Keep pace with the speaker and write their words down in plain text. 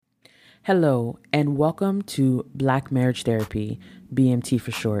Hello, and welcome to Black Marriage Therapy, BMT for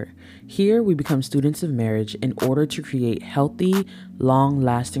short. Here we become students of marriage in order to create healthy,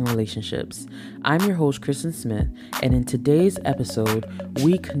 long-lasting relationships. I'm your host, Kristen Smith, and in today's episode,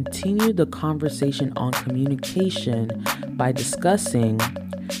 we continue the conversation on communication by discussing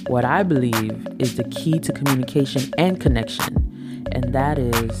what I believe is the key to communication and connection, and that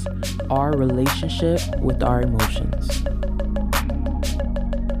is our relationship with our emotions.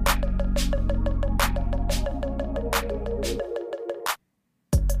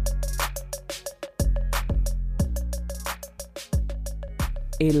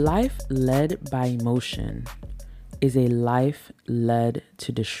 A life led by emotion is a life led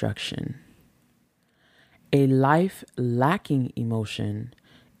to destruction. A life lacking emotion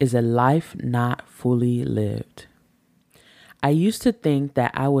is a life not fully lived. I used to think that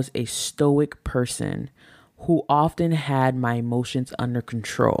I was a stoic person who often had my emotions under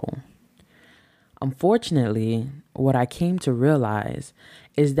control. Unfortunately, what I came to realize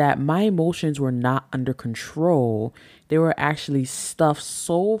is that my emotions were not under control. They were actually stuffed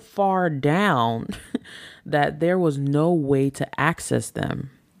so far down that there was no way to access them.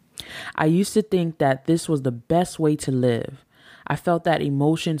 I used to think that this was the best way to live. I felt that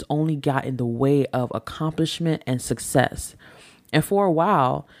emotions only got in the way of accomplishment and success. And for a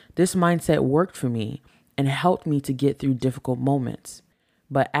while, this mindset worked for me and helped me to get through difficult moments.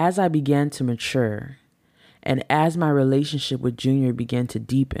 But as I began to mature, and as my relationship with Junior began to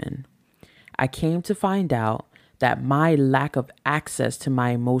deepen, I came to find out that my lack of access to my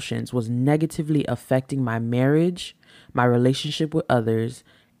emotions was negatively affecting my marriage, my relationship with others,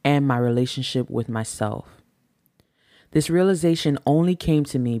 and my relationship with myself. This realization only came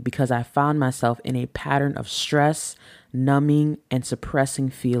to me because I found myself in a pattern of stress, numbing, and suppressing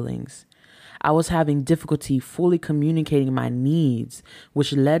feelings. I was having difficulty fully communicating my needs,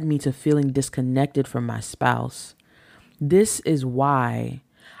 which led me to feeling disconnected from my spouse. This is why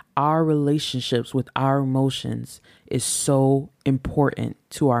our relationships with our emotions is so important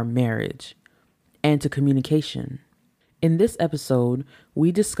to our marriage and to communication. In this episode,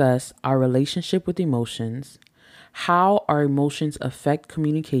 we discuss our relationship with emotions, how our emotions affect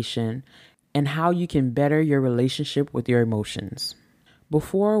communication, and how you can better your relationship with your emotions.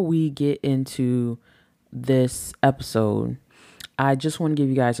 Before we get into this episode, I just want to give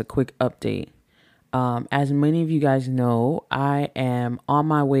you guys a quick update. As many of you guys know, I am on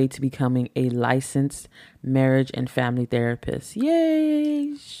my way to becoming a licensed marriage and family therapist.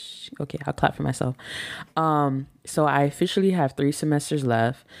 Yay! Okay, I'll clap for myself. So I officially have 3 semesters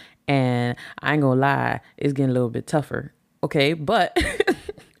left, and I ain't gonna lie, it's getting a little bit tougher. Okay, but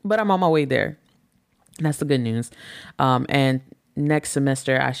but I'm on my way there. That's the good news. And next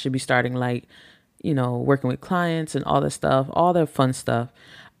semester, I should be starting working with clients and all that stuff, all the fun stuff.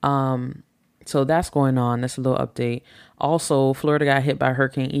 So that's going on. That's a little update. Also, Florida got hit by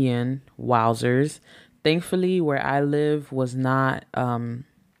Hurricane Ian. Wowzers. Thankfully, where I live was not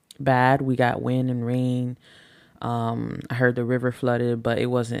bad. We got wind and rain. I heard the river flooded, but it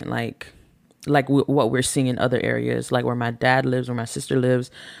wasn't like what we're seeing in other areas, like where my dad lives, where my sister lives.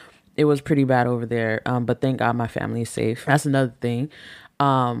 It was pretty bad over there. But thank God my family is safe. That's another thing.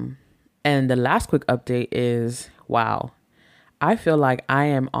 And the last quick update is, wow, I feel like I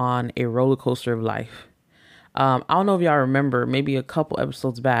am on a roller coaster of life. I don't know if y'all remember, maybe a couple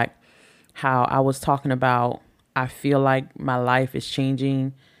episodes back, how I was talking about, I feel like my life is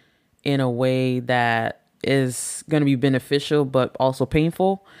changing in a way that is going to be beneficial, but also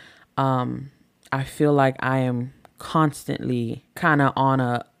painful. I feel like I am constantly kind of on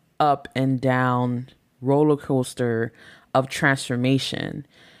a up and down roller coaster of transformation.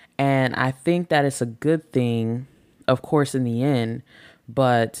 And I think that it's a good thing, of course, in the end,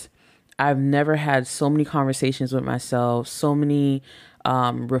 but I've never had so many conversations with myself, so many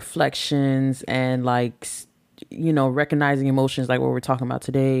reflections and recognizing emotions like what we're talking about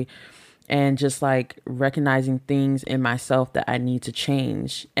today, and just like recognizing things in myself that I need to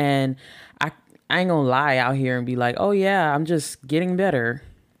change. And I ain't gonna lie out here and be like, oh yeah, I'm just getting better.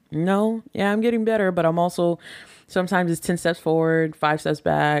 No, yeah, I'm getting better, but I'm also, sometimes it's 10 steps forward, 5 steps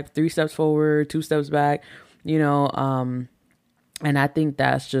back, 3 steps forward, 2 steps back, and I think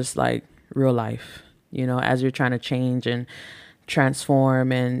that's just like real life, as you're trying to change and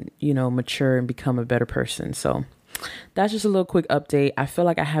transform and, mature and become a better person. So that's just a little quick update. I feel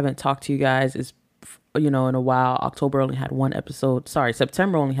like I haven't talked to you guys in a while. September only had 1 episode.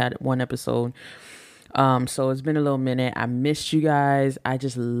 So it's been a little minute. I missed you guys. I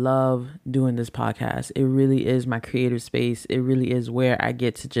just love doing this podcast. It really is my creative space. It really is where I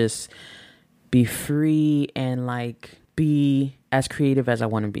get to just be free and be as creative as I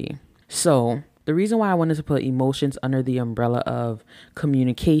want to be. So the reason why I wanted to put emotions under the umbrella of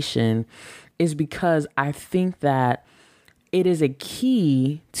communication is because I think that it is a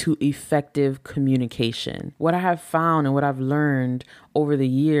key to effective communication. What I have found and what I've learned over the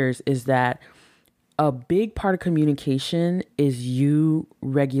years is that a big part of communication is you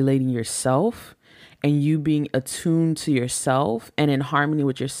regulating yourself and you being attuned to yourself and in harmony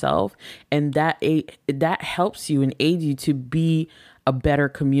with yourself. And that helps you and aids you to be a better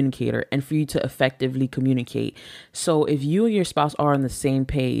communicator and for you to effectively communicate. So if you and your spouse are on the same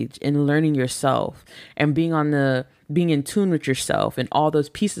page in learning yourself and being in tune with yourself and all those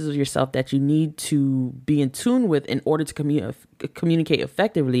pieces of yourself that you need to be in tune with in order to communicate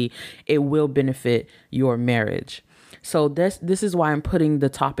effectively, it will benefit your marriage. So this is why I'm putting the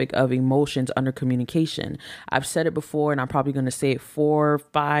topic of emotions under communication. I've said it before, and I'm probably going to say it 4,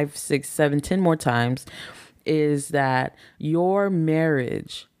 5, 6, 7, 10 more times, is that your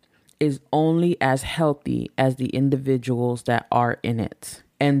marriage is only as healthy as the individuals that are in it.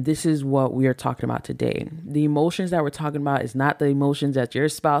 And this is what we are talking about today. The emotions that we're talking about is not the emotions that your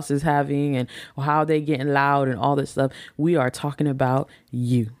spouse is having and how they getting loud and all this stuff. We are talking about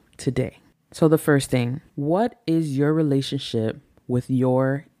you today. So the first thing, what is your relationship with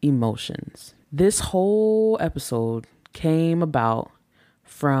your emotions? This whole episode came about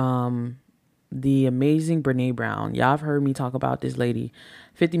from the amazing Brené Brown. Y'all have heard me talk about this lady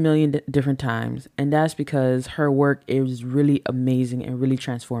 50 million different times. And that's because her work is really amazing and really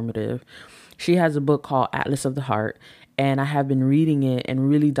transformative. She has a book called Atlas of the Heart, and I have been reading it and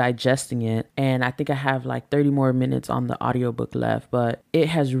really digesting it. And I think I have like 30 more minutes on the audiobook left, but it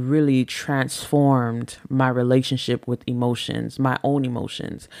has really transformed my relationship with emotions, my own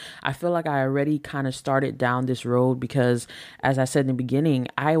emotions. I feel like I already kind of started down this road because, as I said in the beginning,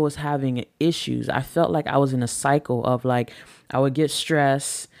 I was having issues. I felt like I was in a cycle of like, I would get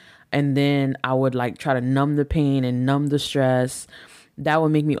stressed and then I would like try to numb the pain and numb the stress. That would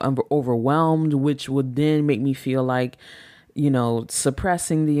make me overwhelmed, which would then make me feel like,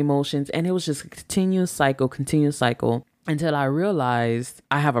 suppressing the emotions. And it was just a continuous cycle until I realized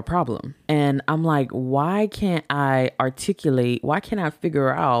I have a problem. And I'm like, why can't I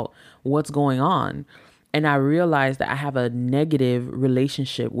figure out what's going on? And I realized that I have a negative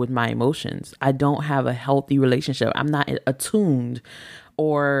relationship with my emotions. I don't have a healthy relationship. I'm not attuned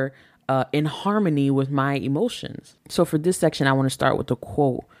or in harmony with my emotions. So for this section, I want to start with a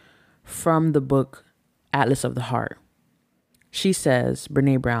quote from the book Atlas of the Heart. She says,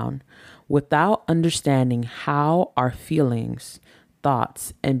 Brené Brown, without understanding how our feelings,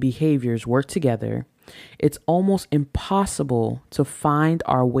 thoughts, and behaviors work together, it's almost impossible to find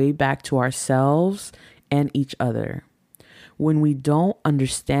our way back to ourselves and each other. When we don't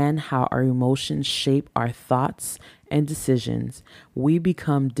understand how our emotions shape our thoughts and decisions, we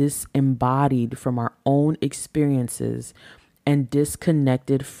become disembodied from our own experiences and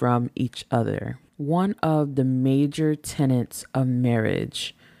disconnected from each other. One of the major tenets of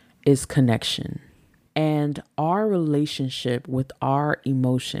marriage is connection. And our relationship with our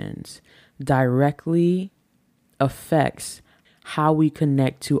emotions directly affects how we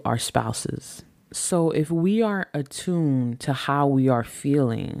connect to our spouses. So if we aren't attuned to how we are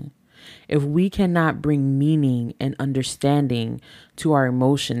feeling, if we cannot bring meaning and understanding to our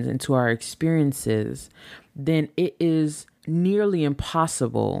emotions and to our experiences, then it is nearly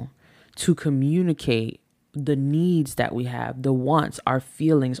impossible to communicate the needs that we have, the wants, our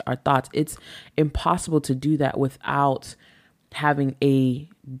feelings, our thoughts. It's impossible to do that without having a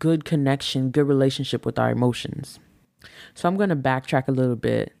good connection, good relationship with our emotions. So I'm going to backtrack a little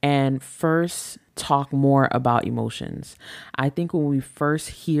bit and first talk more about emotions. I think when we first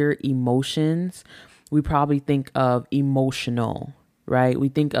hear emotions, we probably think of emotional, right? We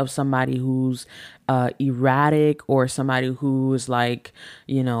think of somebody who's erratic or somebody who's like,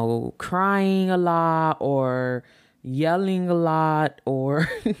 crying a lot or yelling a lot or,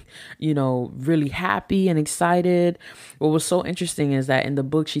 really happy and excited. What was so interesting is that in the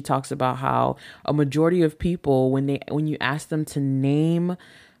book, she talks about how a majority of people, when you ask them to name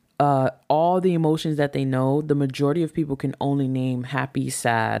all the emotions that they know, the majority of people can only name happy,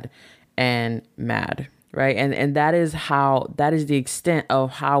 sad, and mad. Right. And that is the extent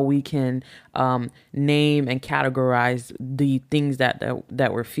of how we can name and categorize the things that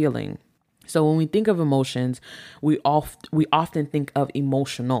we're feeling. So when we think of emotions, we often think of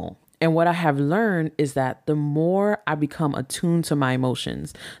emotional. And what I have learned is that the more I become attuned to my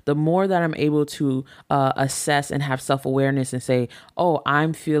emotions, the more that I'm able to assess and have self-awareness and say, oh,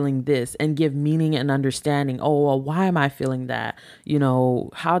 I'm feeling this, and give meaning and understanding. Oh, well, why am I feeling that?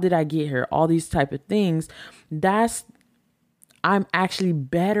 How did I get here? All these type of things. I'm actually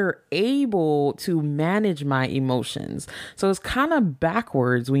better able to manage my emotions. So it's kind of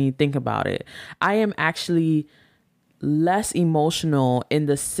backwards when you think about it. I am actually less emotional in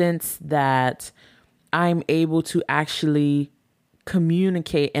the sense that I'm able to actually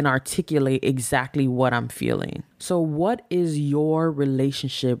communicate and articulate exactly what I'm feeling. So, what is your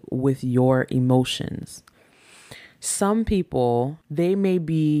relationship with your emotions? Some people, they may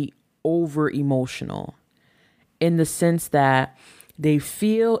be over emotional in the sense that they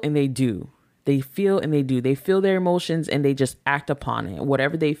feel and they do. They feel and they do. They feel their emotions and they just act upon it,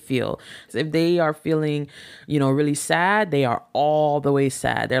 whatever they feel. So if they are feeling, really sad, they are all the way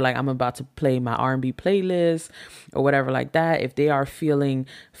sad. They're like, I'm about to play my R&B playlist or whatever like that. If they are feeling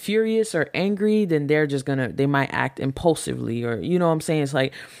furious or angry, then they might act impulsively, or, you know what I'm saying?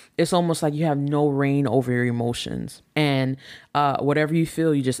 It's almost like you have no reign over your emotions, and whatever you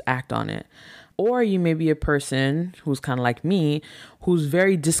feel, you just act on it. Or you may be a person who's kind of like me, who's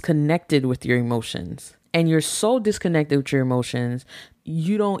very disconnected with your emotions. And you're so disconnected with your emotions,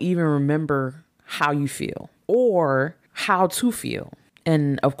 you don't even remember how you feel or how to feel.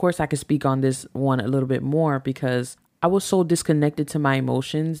 And of course, I could speak on this one a little bit more because I was so disconnected to my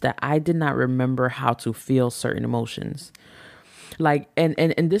emotions that I did not remember how to feel certain emotions. And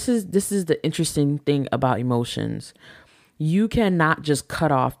this is the interesting thing about emotions. You cannot just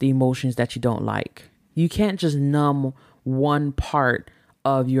cut off the emotions that you don't like. You can't just numb one part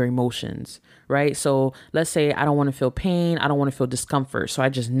of your emotions, right? So let's say I don't want to feel pain. I don't want to feel discomfort. So I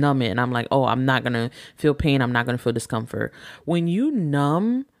just numb it and I'm like, oh, I'm not going to feel pain. I'm not going to feel discomfort. When you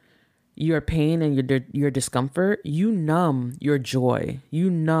numb your pain and your discomfort, you numb your joy, you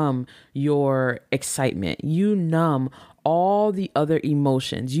numb your excitement, you numb all the other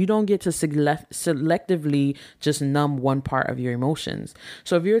emotions. You don't get to selectively just numb one part of your emotions.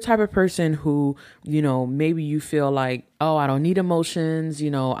 So if you're a type of person who, maybe you feel like, oh, I don't need emotions,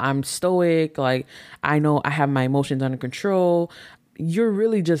 I'm stoic, like I know I have my emotions under control, you're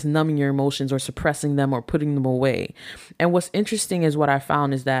really just numbing your emotions or suppressing them or putting them away. And what's interesting is what I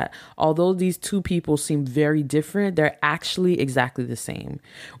found is that although these two people seem very different, they're actually exactly the same,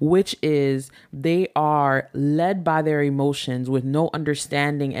 which is they are led by their emotions with no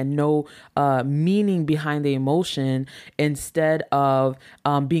understanding and no meaning behind the emotion instead of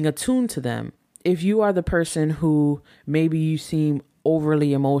being attuned to them. If you are the person who maybe you seem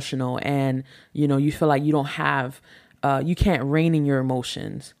overly emotional and, you feel like you don't have you can't rein in your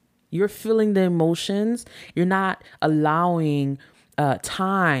emotions. You're feeling the emotions. You're not allowing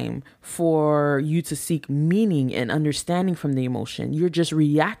time for you to seek meaning and understanding from the emotion. You're just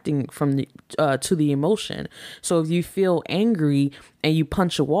reacting to the emotion. So if you feel angry and you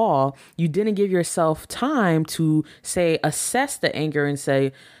punch a wall, you didn't give yourself time to assess the anger and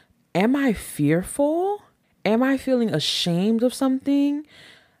say, am I fearful? Am I feeling ashamed of something?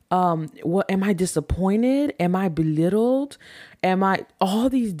 What am I disappointed? Am I belittled? Am I all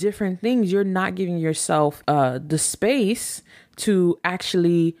these different things? You're not giving yourself the space to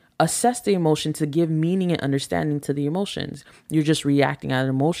actually assess the emotion, to give meaning and understanding to the emotions. You're just reacting out of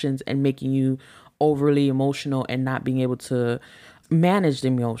emotions and making you overly emotional and not being able to manage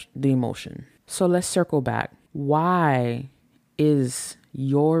the emotion. So let's circle back. Why is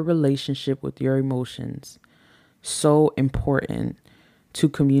your relationship with your emotions so important to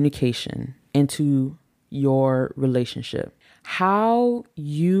communication and to your relationship? How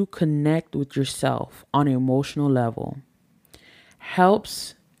you connect with yourself on an emotional level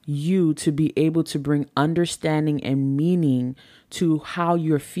helps you to be able to bring understanding and meaning to how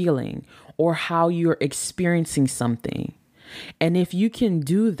you're feeling or how you're experiencing something. And if you can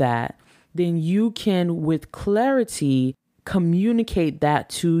do that, then you can, with clarity, communicate that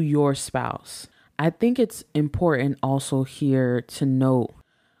to your spouse. I think it's important also here to note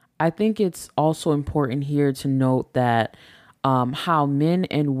that how men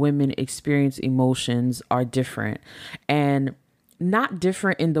and women experience emotions are different, and not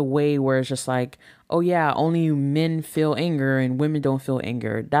different in the way where it's just like, oh yeah, only men feel anger and women don't feel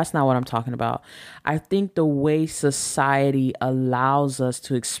anger. That's not what I'm talking about. I think the way society allows us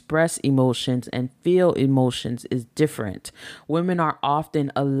to express emotions and feel emotions is different. Women are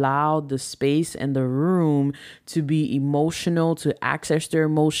often allowed the space and the room to be emotional, to access their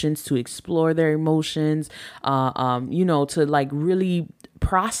emotions, to explore their emotions, to like really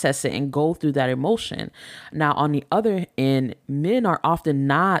process it and go through that emotion. Now, on the other end, men are often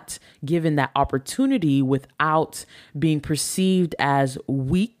not given that opportunity without being perceived as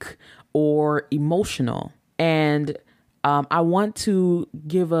weak or emotional. And I want to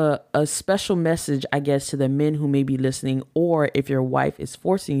give a special message, I guess, to the men who may be listening, or if your wife is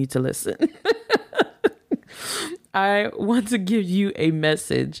forcing you to listen. I want to give you a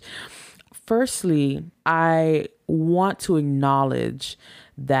message. Firstly, I want to acknowledge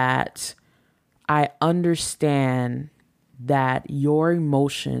that I understand that your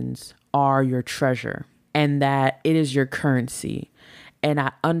emotions are your treasure and that it is your currency. And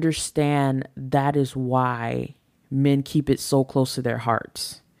I understand that is why men keep it so close to their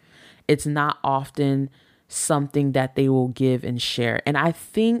hearts. It's not often something that they will give and share. And I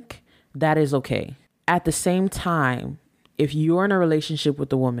think that is okay. At the same time, if you're in a relationship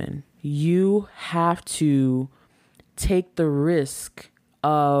with a woman, you have to take the risk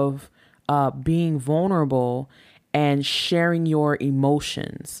of being vulnerable and sharing your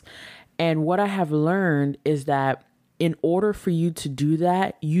emotions. And what I have learned is that in order for you to do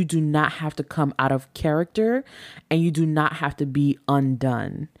that, you do not have to come out of character and you do not have to be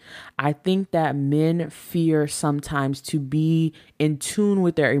undone. I think that men fear sometimes to be in tune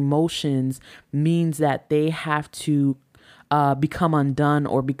with their emotions means that they have to become undone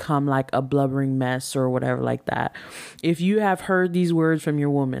or become like a blubbering mess or whatever like that. If you have heard these words from your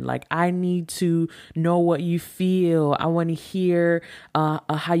woman, like, I need to know what you feel. I want to hear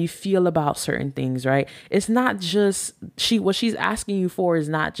how you feel about certain things, right? It's not just what she's asking you for is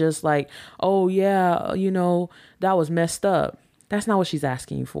not just like, oh yeah, that was messed up. That's not what she's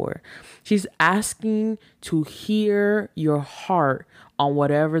asking you for. She's asking to hear your heart on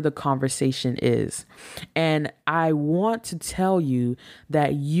whatever the conversation is. And I want to tell you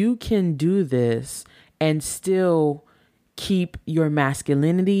that you can do this and still keep your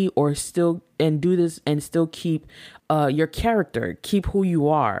masculinity or still keep your character, keep who you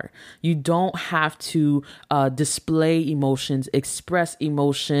are. You don't have to display emotions, express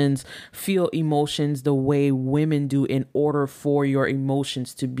emotions, feel emotions the way women do in order for your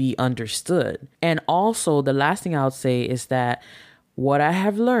emotions to be understood. And also, the last thing I would say is that what I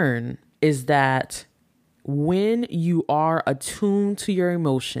have learned is that when you are attuned to your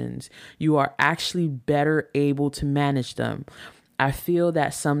emotions, you are actually better able to manage them. I feel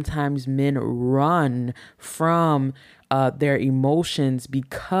that sometimes men run from their emotions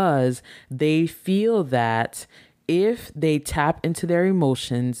because they feel that if they tap into their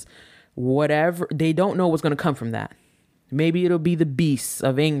emotions, whatever, they don't know what's going to come from that. Maybe it'll be the beasts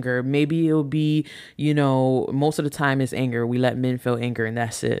of anger. Maybe it'll be, most of the time it's anger. We let men feel anger and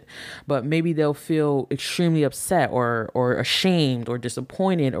that's it. But maybe they'll feel extremely upset or ashamed or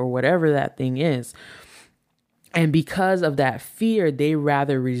disappointed or whatever that thing is. And because of that fear, they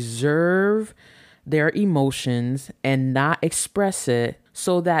rather reserve their emotions and not express it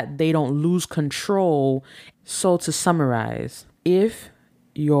so that they don't lose control. So to summarize, if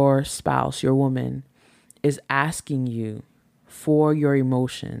your spouse, your woman, is asking you for your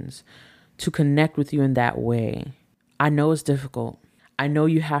emotions to connect with you in that way, I know it's difficult. I know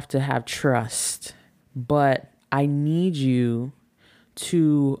you have to have trust, but I need you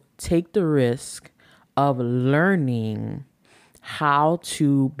to take the risk of learning how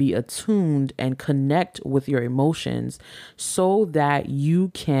to be attuned and connect with your emotions so that you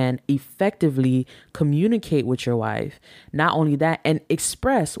can effectively communicate with your wife. Not only that, and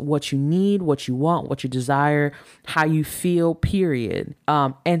express what you need, what you want, what you desire, how you feel, period.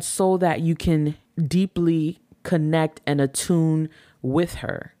 And so that you can deeply connect and attune with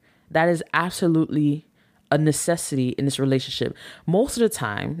her. That is absolutely a necessity in this relationship. Most of the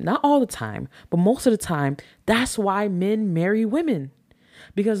time, not all the time, but most of the time, that's why men marry women.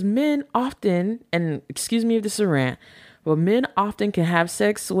 Because men often, and excuse me if this is a rant, but men often can have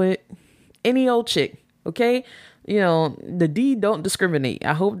sex with any old chick, okay? The D don't discriminate.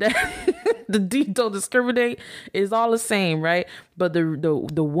 I hope that the D don't discriminate is all the same, right? But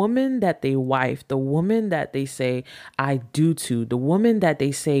the woman that they wife, the woman that they say I do to, the woman that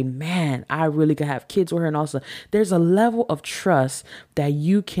they say, man, I really could have kids with her, and also there's a level of trust that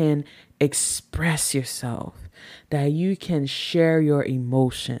you can express yourself, that you can share your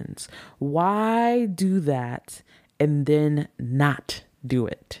emotions. Why do that and then not do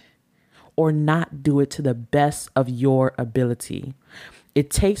it? Or not do it to the best of your ability?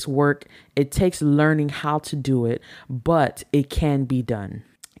 It takes work. It takes learning how to do it, but it can be done.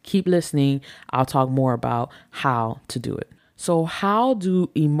 Keep listening. I'll talk more about how to do it. So how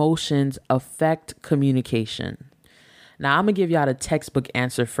do emotions affect communication? Now, I'm going to give y'all the textbook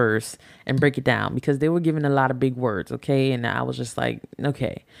answer first and break it down because they were giving a lot of big words, okay? And I was just like,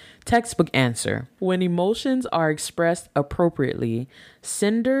 okay. Textbook answer. When emotions are expressed appropriately,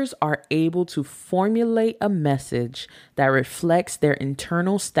 senders are able to formulate a message that reflects their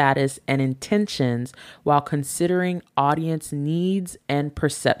internal status and intentions while considering audience needs and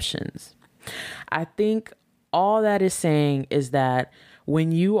perceptions. I think all that is saying is that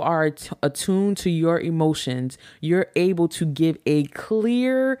When you are attuned to your emotions, you're able to give a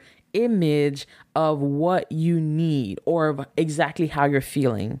clear image of what you need or of exactly how you're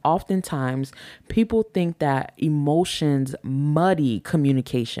feeling. Oftentimes, people think that emotions muddy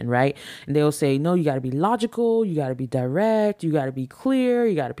communication, right? And they'll say, no, you got to be logical, you got to be direct, you got to be clear,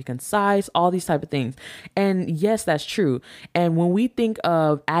 you got to be concise, all these type of things. And yes, that's true. And when we think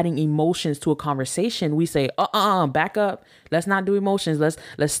of adding emotions to a conversation, we say, back up. Let's not do emotions.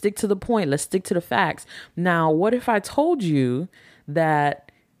 Let's stick to the point. Let's stick to the facts. Now, what if I told you that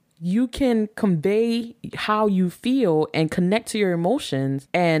you can convey how you feel and connect to your emotions,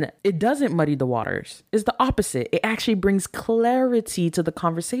 and it doesn't muddy the waters? It's the opposite. It actually brings clarity to the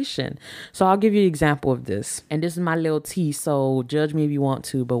conversation. So I'll give you an example of this. And this is my little tea, so judge me if you want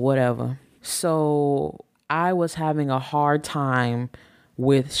to, but whatever. So I was having a hard time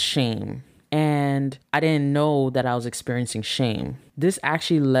with shame, and I didn't know that I was experiencing shame. This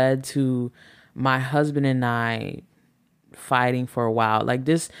actually led to my husband and I fighting for a while. Like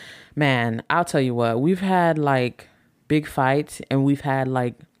this, man, I'll tell you what, we've had like big fights and we've had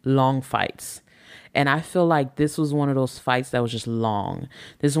like long fights. And I feel like this was one of those fights that was just long.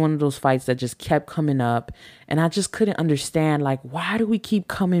 This is one of those fights that just kept coming up. And I just couldn't understand, like, why do we keep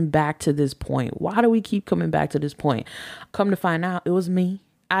coming back to this point? Why do we keep coming back to this point? Come to find out, it was me.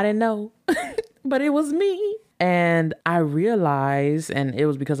 I didn't know, but it was me. And I realized, and it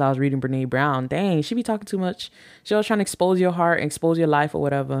was because I was reading Brene Brown. Dang, she be talking too much. She was trying to expose your heart, expose your life or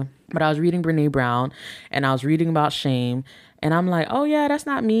whatever. But I was reading Brene Brown and I was reading about shame. And I'm like, oh yeah, that's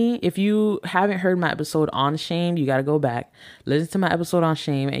not me. If you haven't heard my episode on shame, you got to go back, listen to my episode on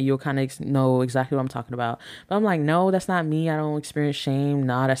shame, and you'll kind of know exactly what I'm talking about. But I'm like, no, that's not me. I don't experience shame.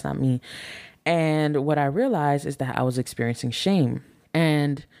 Nah, that's not me. And what I realized is that I was experiencing shame.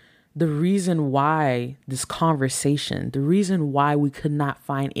 And the reason why this conversation, the reason why we could not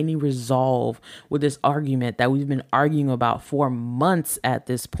find any resolve with this argument that we've been arguing about for months at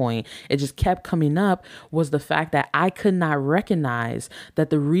this point, it just kept coming up, was the fact that I could not recognize that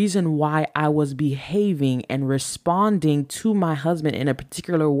the reason why I was behaving and responding to my husband in a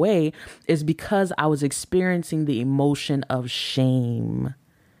particular way is because I was experiencing the emotion of shame.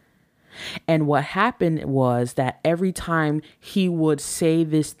 And what happened was that every time he would say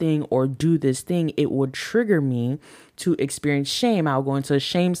this thing or do this thing, it would trigger me to experience shame. I would go into a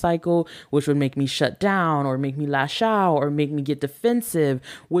shame cycle, which would make me shut down or make me lash out or make me get defensive,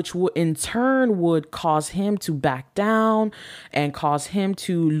 which would in turn would cause him to back down and cause him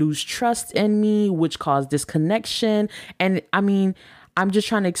to lose trust in me, which caused disconnection. And I mean, I'm just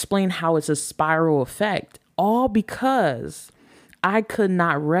trying to explain how it's a spiral effect, all because I could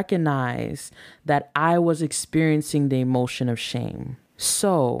not recognize that I was experiencing the emotion of shame.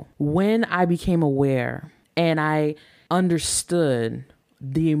 So when I became aware and I understood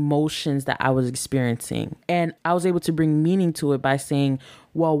the emotions that I was experiencing, and I was able to bring meaning to it by saying,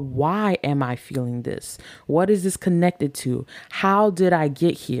 well, why am I feeling this? What is this connected to? How did I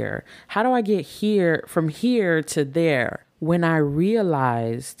get here? How do I get here from here to there? When I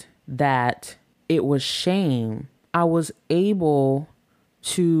realized that it was shame, I was able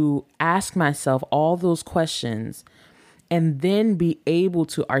to ask myself all those questions and then be able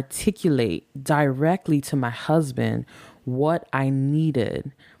to articulate directly to my husband what I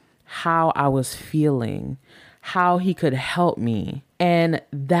needed, how I was feeling, how he could help me. And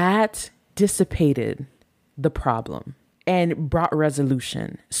that dissipated the problem and brought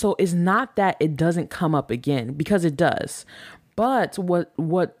resolution. So it's not that it doesn't come up again, because it does. But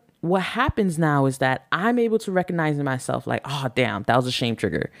what happens now is that I'm able to recognize in myself, like, oh, damn, that was a shame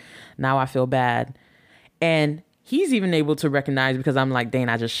trigger. Now I feel bad. And he's even able to recognize, because I'm like, dang,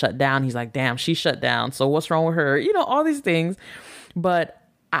 I just shut down. He's like, damn, she shut down. So what's wrong with her? You know, all these things. But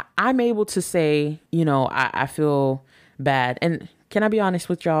I'm able to say, you know, I feel bad. And can I be honest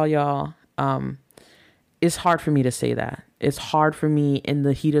with y'all? It's hard for me to say that. It's hard for me in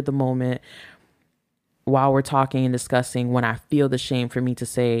the heat of the moment, while we're talking and discussing, when I feel the shame, for me to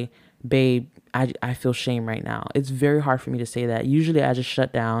say, babe, I feel shame right now. It's very hard for me to say that. Usually I just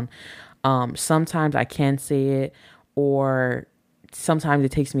shut down. Sometimes I can say it, or sometimes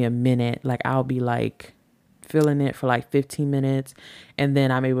it takes me a minute. Like I'll be like feeling it for like 15 minutes. And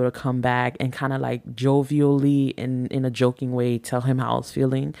then I'm able to come back and kind of like jovially in a joking way, tell him how I was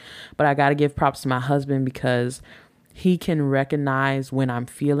feeling. But I got to give props to my husband, because he can recognize when I'm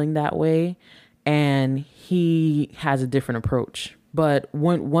feeling that way. And he has a different approach. But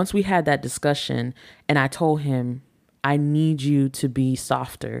once we had that discussion and I told him, I need you to be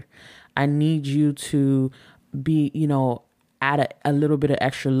softer. I need you to be, you know, add a little bit of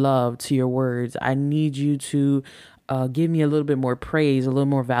extra love to your words. I need you to give me a little bit more praise, a little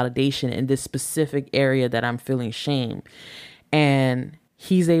more validation in this specific area that I'm feeling shame. And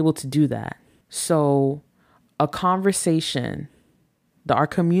he's able to do that. So a conversation, our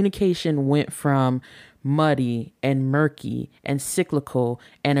communication went from muddy and murky and cyclical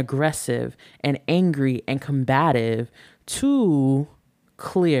and aggressive and angry and combative to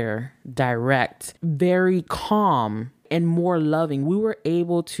clear, direct, very calm and more loving. We were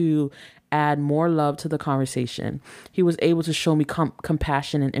able to add more love to the conversation. He was able to show me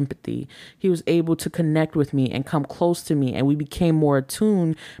compassion and empathy. He was able to connect with me and come close to me. And we became more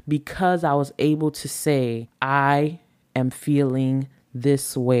attuned because I was able to say, I am feeling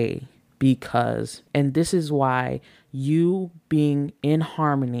this way because, and this is why you being in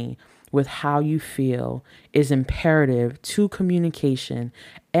harmony with how you feel is imperative to communication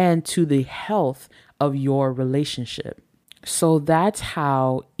and to the health of your relationship. So that's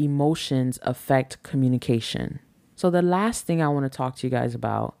how emotions affect communication. So the last thing I want to talk to you guys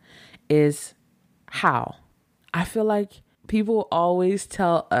about is how. I feel like people always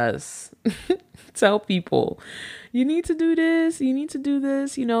tell people, you need to do this, you need to do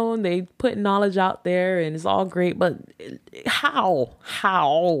this, and they put knowledge out there and it's all great, but how?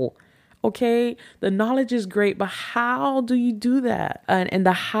 Okay, the knowledge is great, but how do you do that? And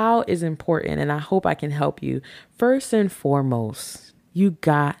the how is important, and I hope I can help you. First and foremost, you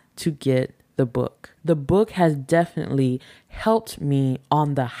got to get the book. The book has definitely helped me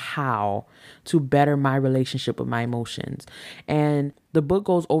on the how to better my relationship with my emotions. And the book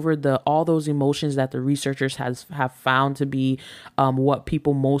goes over all those emotions that the researchers have found to be what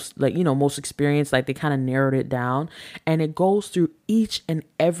people most experience. Like they kind of narrowed it down, and it goes through each and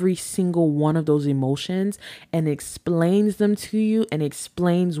every single one of those emotions and explains them to you and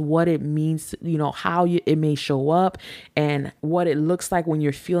explains what it means, how it may show up and what it looks like when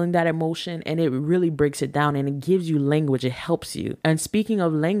you're feeling that emotion. And it really breaks it down and it gives you language. It helps you. And speaking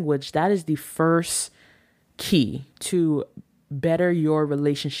of language, that is the first key to better your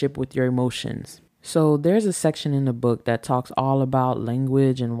relationship with your emotions. So there's a section in the book that talks all about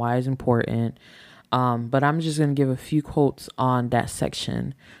language and why it's important. But I'm just going to give a few quotes on that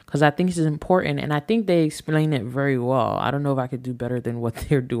section because I think this is important and I think they explain it very well. I don't know if I could do better than what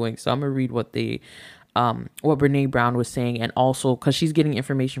they're doing. So I'm going to read what Brene Brown was saying, and also because she's getting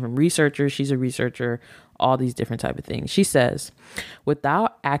information from researchers, she's a researcher, all these different type of things. She says,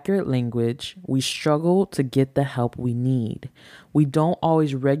 without accurate language, we struggle to get the help we need. We don't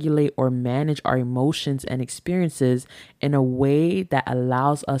always regulate or manage our emotions and experiences in a way that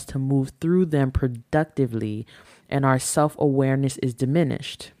allows us to move through them productively, and our self-awareness is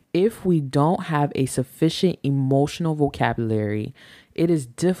diminished. If we don't have a sufficient emotional vocabulary, it is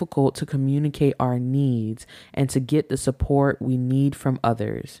difficult to communicate our needs and to get the support we need from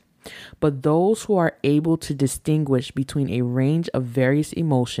others. But those who are able to distinguish between a range of various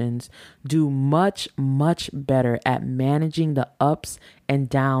emotions do much, much better at managing the ups and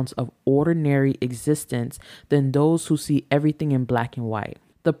downs of ordinary existence than those who see everything in black and white.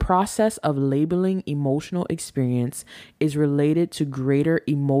 The process of labeling emotional experience is related to greater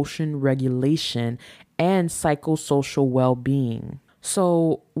emotion regulation and psychosocial well-being.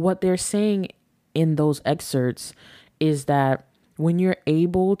 So what they're saying in those excerpts is that when you're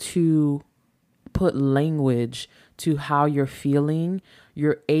able to put language to how you're feeling,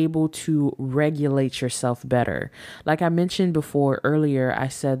 you're able to regulate yourself better. Like I mentioned before earlier, I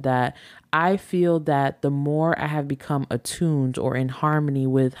said that I feel that the more I have become attuned or in harmony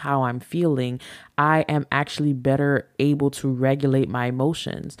with how I'm feeling, I am actually better able to regulate my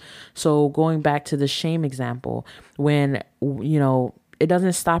emotions. So going back to the shame example, when, it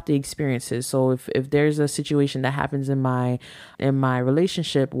doesn't stop the experiences. So if there's a situation that happens in my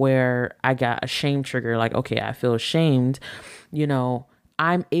relationship where I got a shame trigger, like, okay, I feel ashamed,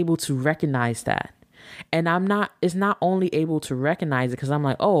 I'm able to recognize that. And it's not only able to recognize it because I'm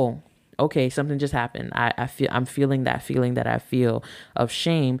like, oh, okay, something just happened. I'm feeling that feeling that I feel of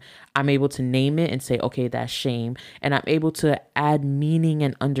shame. I'm able to name it and say, okay, that's shame. And I'm able to add meaning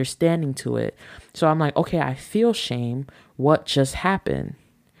and understanding to it. So I'm like, okay, I feel shame. What just happened?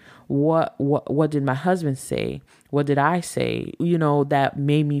 What did my husband say? What did I say? That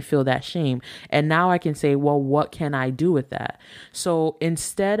made me feel that shame. And now I can say, well, what can I do with that? So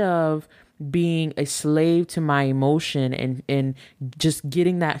instead of being a slave to my emotion and just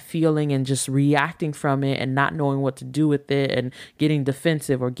getting that feeling and just reacting from it and not knowing what to do with it and getting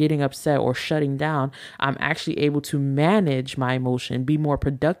defensive or getting upset or shutting down, I'm actually able to manage my emotion, be more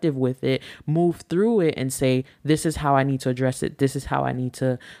productive with it, move through it and say, this is how I need to address it. This is how I need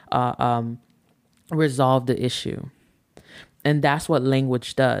to resolve the issue. And that's what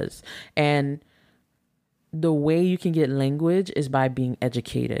language does. And the way you can get language is by being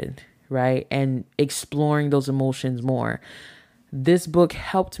educated, right? And exploring those emotions more. This book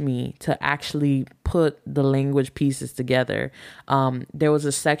helped me to actually put the language pieces together. There was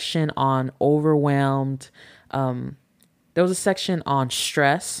a section on overwhelmed. There was a section on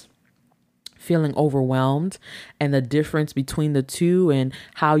stress, feeling overwhelmed, and the difference between the two and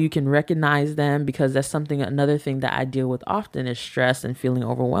how you can recognize them, because that's another thing that I deal with often is stress and feeling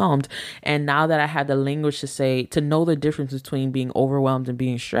overwhelmed. And now that I have the language to know the difference between being overwhelmed and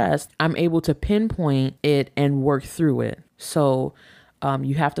being stressed, I'm able to pinpoint it and work through it. So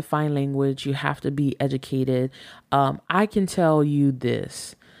you have to find language. You have to be educated. I can tell you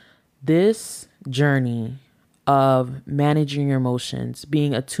this journey of managing your emotions,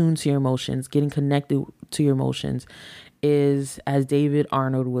 being attuned to your emotions, getting connected to your emotions is, as David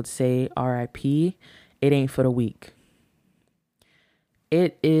Arnold would say, RIP, it ain't for the weak.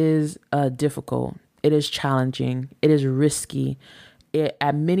 It is difficult. It is challenging. It is risky.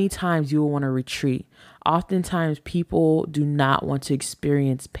 At many times you will want to retreat. Oftentimes people do not want to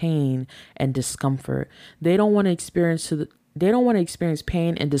experience pain and discomfort. They don't want to experience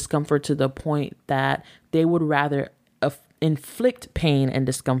pain and discomfort to the point that they would rather inflict pain and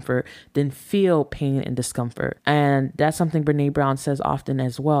discomfort than feel pain and discomfort. And that's something Brené Brown says often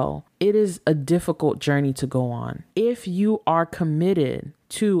as well. It is a difficult journey to go on. If you are committed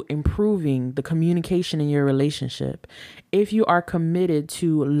to improving the communication in your relationship, if you are committed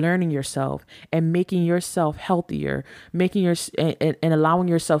to learning yourself and making yourself healthier, and allowing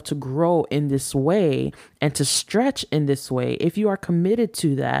yourself to grow in this way and to stretch in this way, if you are committed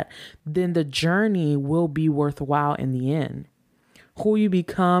to that, then the journey will be worthwhile in the end. Who you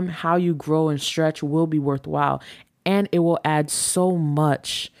become, how you grow and stretch will be worthwhile, and it will add so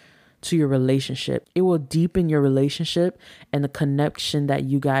much to your relationship. It will deepen your relationship and the connection that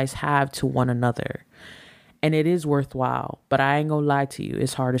you guys have to one another. And it is worthwhile, but I ain't gonna lie to you,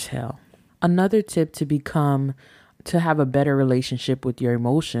 it's hard as hell. Another tip to have a better relationship with your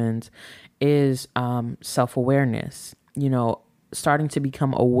emotions is self-awareness. Starting to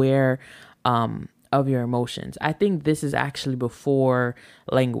become aware of your emotions. I think this is actually before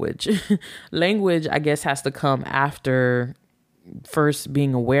language. Language, I guess, has to come after first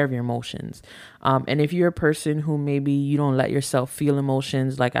being aware of your emotions. And if you're a person who maybe you don't let yourself feel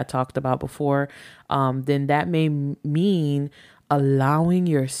emotions like I talked about before, then that may mean allowing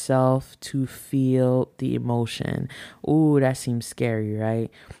yourself to feel the emotion. Ooh, that seems scary,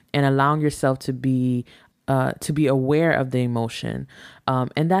 right? And allowing yourself to be aware of the emotion.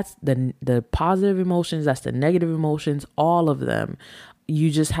 And that's the positive emotions, that's the negative emotions, all of them.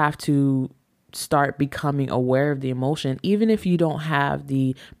 You just have to start becoming aware of the emotion, even if you don't have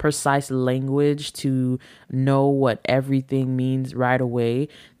the precise language to know what everything means right away.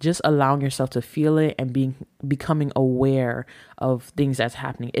 Just allowing yourself to feel it and becoming aware of things that's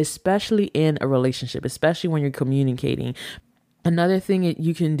happening, especially in a relationship, especially when you're communicating. Another thing that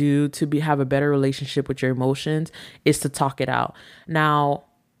you can do to have a better relationship with your emotions is to talk it out. Now,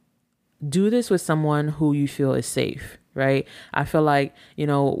 do this with someone who you feel is safe, right? I feel like,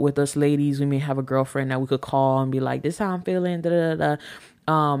 with us ladies, we may have a girlfriend that we could call and be like, this is how I'm feeling, da da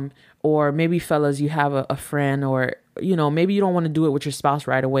da. Or maybe fellas, you have a friend, or, maybe you don't want to do it with your spouse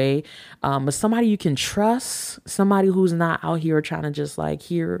right away. But somebody you can trust, somebody who's not out here trying to just like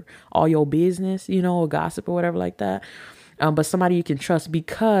hear all your business, or gossip or whatever like that. But somebody you can trust,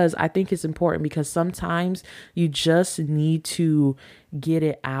 because I think it's important, because sometimes you just need to get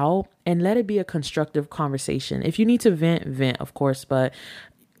it out and let it be a constructive conversation. If you need to vent, of course, but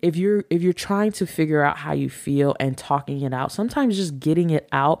if you're trying to figure out how you feel and talking it out, sometimes just getting it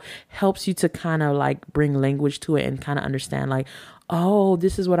out helps you to kind of like bring language to it and kind of understand like, oh,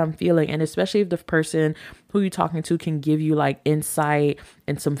 this is what I'm feeling. And especially if the person who you're talking to can give you like insight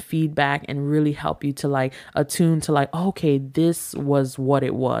and some feedback and really help you to like attune to like, okay, this was what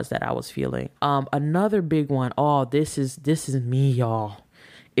it was that I was feeling. Another big one, this is me, y'all,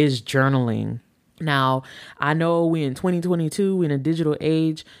 is journaling. Now, I know we in 2022, we in a digital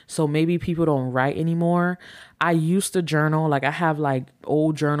age, so maybe people don't write anymore. I used to journal. Like I have like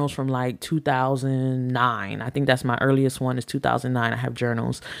old journals from like 2009. I think that's my earliest one is 2009. I have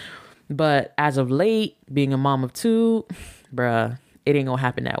journals. But as of late, being a mom of two, bruh, it ain't gonna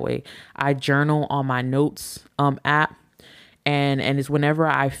happen that way. I journal on my notes app. And it's whenever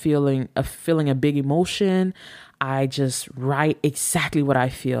I'm feeling a big emotion, I just write exactly what I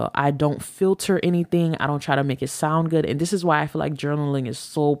feel. I don't filter anything. I don't try to make it sound good. And this is why I feel like journaling is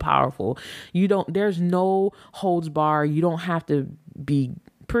so powerful. There's no holds bar. You don't have to be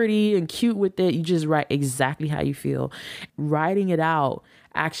pretty and cute with it. You just write exactly how you feel. Writing it out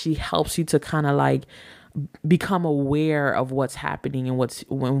actually helps you to kind of like become aware of what's happening and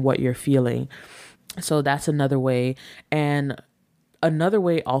what you're feeling. So that's another way. And another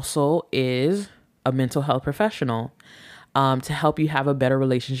way also is a mental health professional, to help you have a better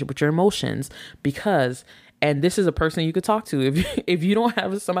relationship with your emotions. And this is a person you could talk to. If you don't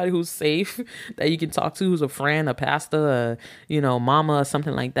have somebody who's safe that you can talk to, who's a friend, a pastor, mama,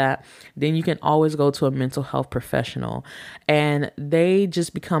 something like that, then you can always go to a mental health professional, and they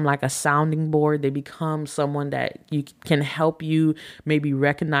just become like a sounding board. They become someone that you can help you maybe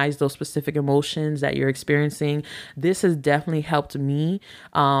recognize those specific emotions that you're experiencing. This has definitely helped me.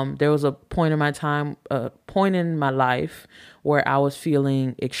 There was a point in my life where I was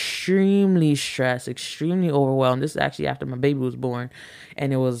feeling extremely stressed, extremely overwhelmed. This is actually after my baby was born.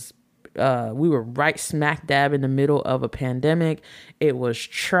 And it was, we were right smack dab in the middle of a pandemic. It was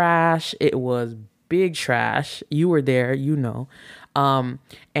trash. It was big trash. You were there, and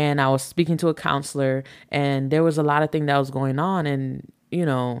I was speaking to a counselor, and there was a lot of things that was going on. And,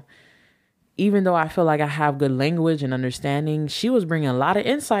 even though I feel like I have good language and understanding, she was bringing a lot of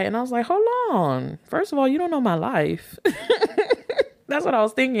insight. And I was like, hold on. First of all, you don't know my life. That's what I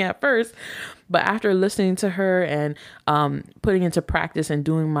was thinking at first. But after listening to her and putting into practice and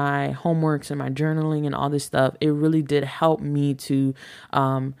doing my homeworks and my journaling and all this stuff, it really did help me to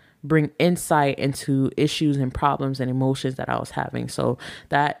bring insight into issues and problems and emotions that I was having. So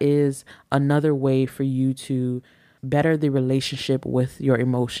that is another way for you to better the relationship with your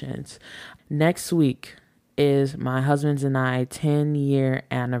emotions. Next week is my husband's and I 10-year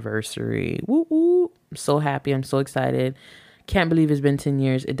anniversary. Woo woo. I'm so happy. I'm so excited. Can't believe it's been 10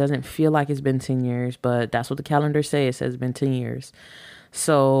 years. It doesn't feel like it's been 10 years, but that's what the calendar says. It says it's been 10 years.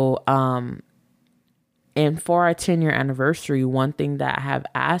 So, and for our 10-year anniversary, one thing that I have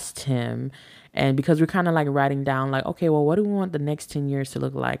asked him, and because we're kind of like writing down like, okay, well, what do we want the next 10 years to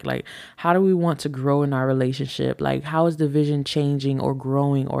look like? Like, how do we want to grow in our relationship? Like, how is the vision changing or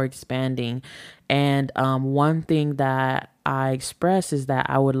growing or expanding? And one thing that I express is that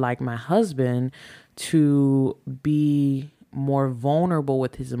I would like my husband to be more vulnerable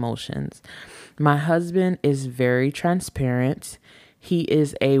with his emotions. My husband is very transparent. He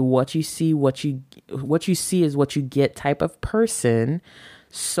is a what you see is what you get type of person.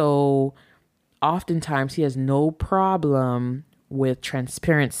 So oftentimes he has no problem with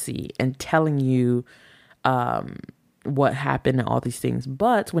transparency and telling you what happened and all these things.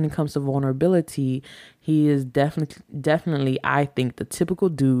 But when it comes to vulnerability, he is definitely, I think, the typical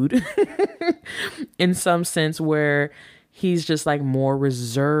dude in some sense, where he's just like more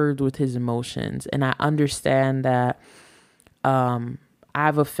reserved with his emotions. And I understand that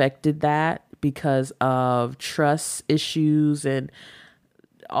I've affected that because of trust issues and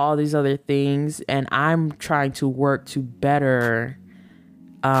all these other things, and I'm trying to work to better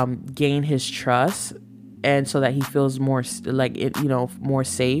gain his trust, and so that he feels more more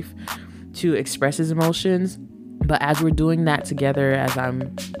safe to express his emotions. But as we're doing that together, as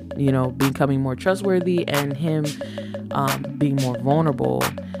I'm becoming more trustworthy and him being more vulnerable,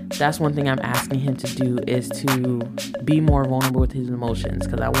 that's one thing I'm asking him to do, is to be more vulnerable with his emotions,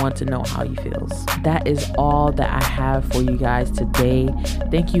 because I want to know how he feels. That is all that I have for you guys today.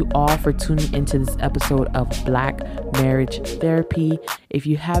 Thank you all for tuning into this episode of Black Marriage Therapy. If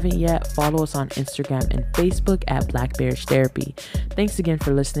you haven't yet, follow us on Instagram and Facebook at Black Marriage Therapy. Thanks again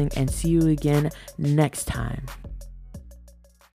for listening, and see you again next time.